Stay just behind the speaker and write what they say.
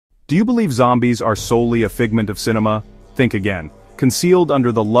Do you believe zombies are solely a figment of cinema? Think again. Concealed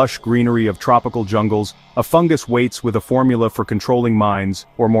under the lush greenery of tropical jungles, a fungus waits with a formula for controlling minds,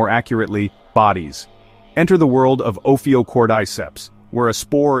 or more accurately, bodies. Enter the world of Ophiocordyceps, where a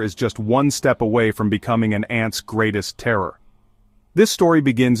spore is just one step away from becoming an ant's greatest terror. This story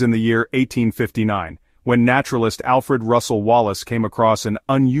begins in the year 1859, when naturalist Alfred Russel Wallace came across an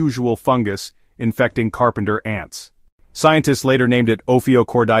unusual fungus infecting carpenter ants. Scientists later named it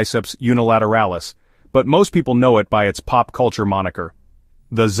Ophiocordyceps unilateralis, but most people know it by its pop culture moniker,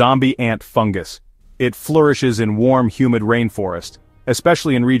 the zombie ant fungus. It flourishes in warm, humid rainforest,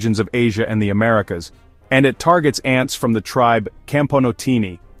 especially in regions of Asia and the Americas, and it targets ants from the tribe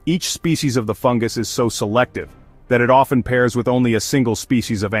Camponotini. Each species of the fungus is so selective that it often pairs with only a single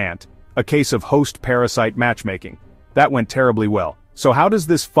species of ant, a case of host-parasite matchmaking. That went terribly well. So how does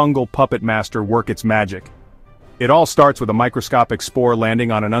this fungal puppet master work its magic? It all starts with a microscopic spore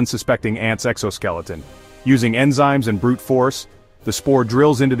landing on an unsuspecting ant's exoskeleton. Using enzymes and brute force, the spore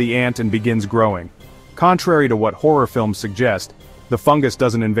drills into the ant and begins growing. Contrary to what horror films suggest, the fungus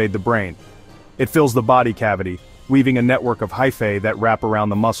doesn't invade the brain. It fills the body cavity, weaving a network of hyphae that wrap around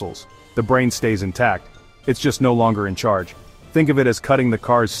the muscles. The brain stays intact. It's just no longer in charge. Think of it as cutting the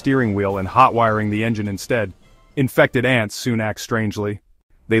car's steering wheel and hot-wiring the engine instead. Infected ants soon act strangely.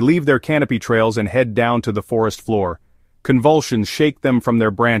 They leave their canopy trails and head down to the forest floor. Convulsions shake them from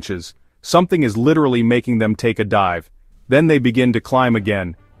their branches. Something is literally making them take a dive. Then they begin to climb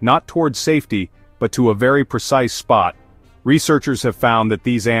again, not towards safety, but to a very precise spot. Researchers have found that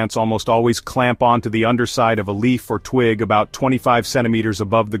these ants almost always clamp onto the underside of a leaf or twig about 25 centimeters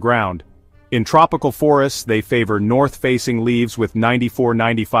above the ground. In tropical forests, they favor north-facing leaves with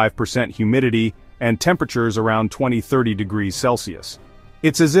 94–95% humidity and temperatures around 20–30 degrees Celsius.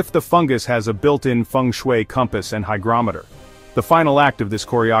 It's as if the fungus has a built-in feng shui compass and hygrometer. The final act of this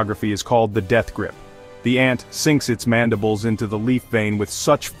choreography is called the death grip. The ant sinks its mandibles into the leaf vein with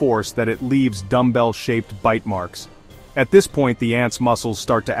such force that it leaves dumbbell-shaped bite marks. At this point, the ant's muscles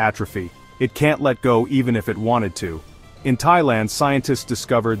start to atrophy. It can't let go even if it wanted to. In Thailand, scientists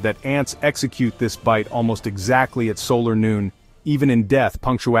discovered that ants execute this bite almost exactly at solar noon. Even in death,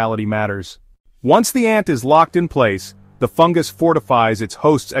 punctuality matters. Once the ant is locked in place, the fungus fortifies its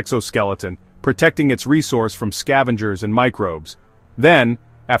host's exoskeleton, protecting its resource from scavengers and microbes. Then,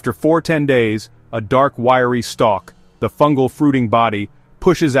 after 4–10 days, a dark wiry stalk, the fungal fruiting body,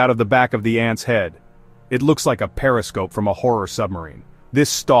 pushes out of the back of the ant's head. It looks like a periscope from a horror submarine. This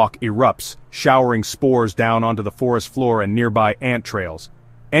stalk erupts, showering spores down onto the forest floor and nearby ant trails.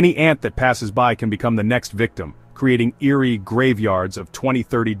 Any ant that passes by can become the next victim, creating eerie graveyards of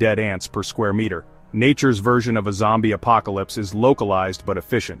 20–30 dead ants per square meter. Nature's version of a zombie apocalypse is localized but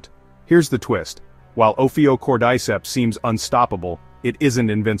efficient. Here's the twist. While Ophiocordyceps seems unstoppable, it isn't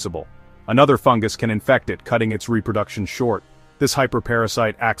invincible. Another fungus can infect it, cutting its reproduction short. This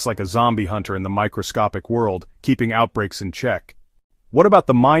hyperparasite acts like a zombie hunter in the microscopic world, keeping outbreaks in check. What about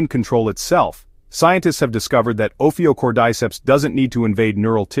the mind control itself? Scientists have discovered that Ophiocordyceps doesn't need to invade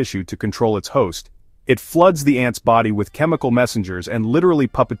neural tissue to control its host. It floods the ant's body with chemical messengers and literally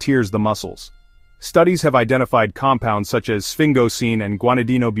puppeteers the muscles. Studies have identified compounds such as sphingosine and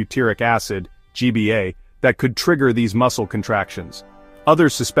guanidinobutyric acid, GBA, that could trigger these muscle contractions.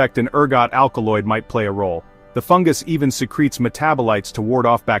 Others suspect an ergot alkaloid might play a role. The fungus even secretes metabolites to ward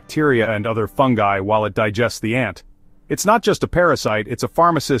off bacteria and other fungi while it digests the ant. It's not just a parasite, it's a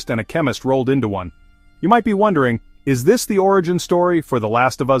pharmacist and a chemist rolled into one. You might be wondering, is this the origin story for The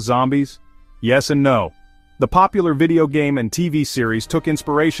Last of Us zombies? Yes and no. The popular video game and TV series took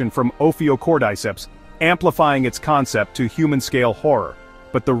inspiration from Ophiocordyceps, amplifying its concept to human-scale horror.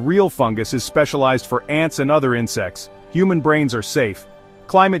 But the real fungus is specialized for ants and other insects. Human brains are safe.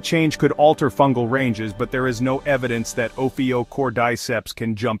 Climate change could alter fungal ranges, but there is no evidence that Ophiocordyceps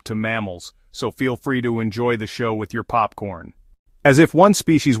can jump to mammals, so feel free to enjoy the show with your popcorn. As if one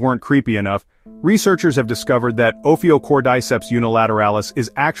species weren't creepy enough, researchers have discovered that Ophiocordyceps unilateralis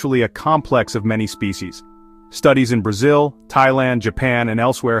is actually a complex of many species. Studies in Brazil, Thailand, Japan, and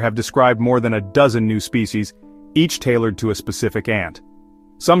elsewhere have described more than a dozen new species, each tailored to a specific ant.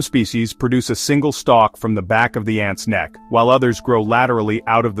 Some species produce a single stalk from the back of the ant's neck, while others grow laterally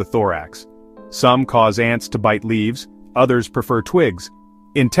out of the thorax. Some cause ants to bite leaves, others prefer twigs.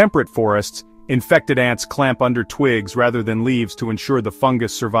 In temperate forests, infected ants clamp under twigs rather than leaves to ensure the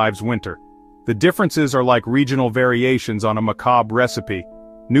fungus survives winter. The differences are like regional variations on a macabre recipe.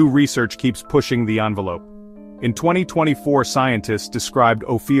 New research keeps pushing the envelope. In 2024, scientists described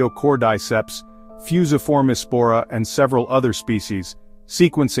Ophiocordyceps, Fusiformispora, and several other species,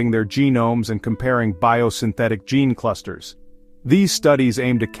 sequencing their genomes and comparing biosynthetic gene clusters. These studies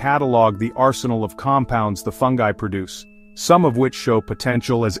aim to catalog the arsenal of compounds the fungi produce, some of which show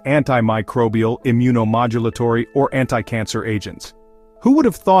potential as antimicrobial, immunomodulatory, or anti-cancer agents. Who would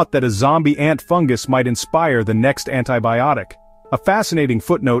have thought that a zombie ant fungus might inspire the next antibiotic? A fascinating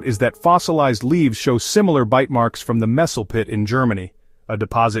footnote is that fossilized leaves show similar bite marks from the Messel pit in Germany, a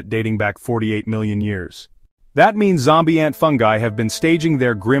deposit dating back 48 million years. That means zombie ant fungi have been staging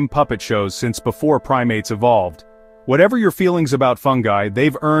their grim puppet shows since before primates evolved. Whatever your feelings about fungi,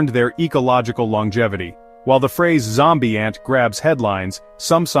 they've earned their ecological longevity. While the phrase zombie ant grabs headlines,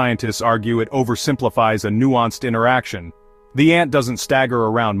 some scientists argue it oversimplifies a nuanced interaction. The ant doesn't stagger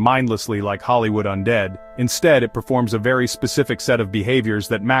around mindlessly like Hollywood undead. Instead, it performs a very specific set of behaviors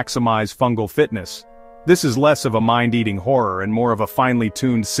that maximize fungal fitness. This is less of a mind-eating horror and more of a finely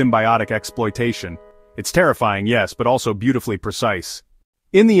tuned symbiotic exploitation. It's terrifying, yes, but also beautifully precise.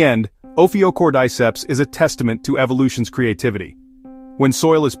 In the end, Ophiocordyceps is a testament to evolution's creativity. When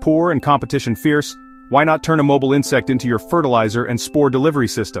soil is poor and competition fierce, why not turn a mobile insect into your fertilizer and spore delivery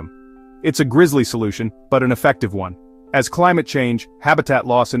system? It's a grisly solution, but an effective one. As climate change, habitat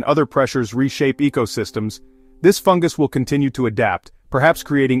loss and other pressures reshape ecosystems, this fungus will continue to adapt, perhaps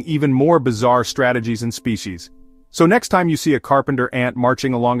creating even more bizarre strategies and species. So next time you see a carpenter ant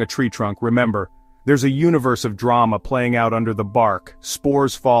marching along a tree trunk, remember, there's a universe of drama playing out under the bark,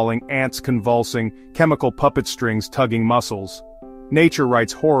 spores falling, ants convulsing, chemical puppet strings tugging muscles. Nature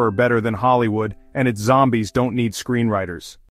writes horror better than Hollywood, and its zombies don't need screenwriters.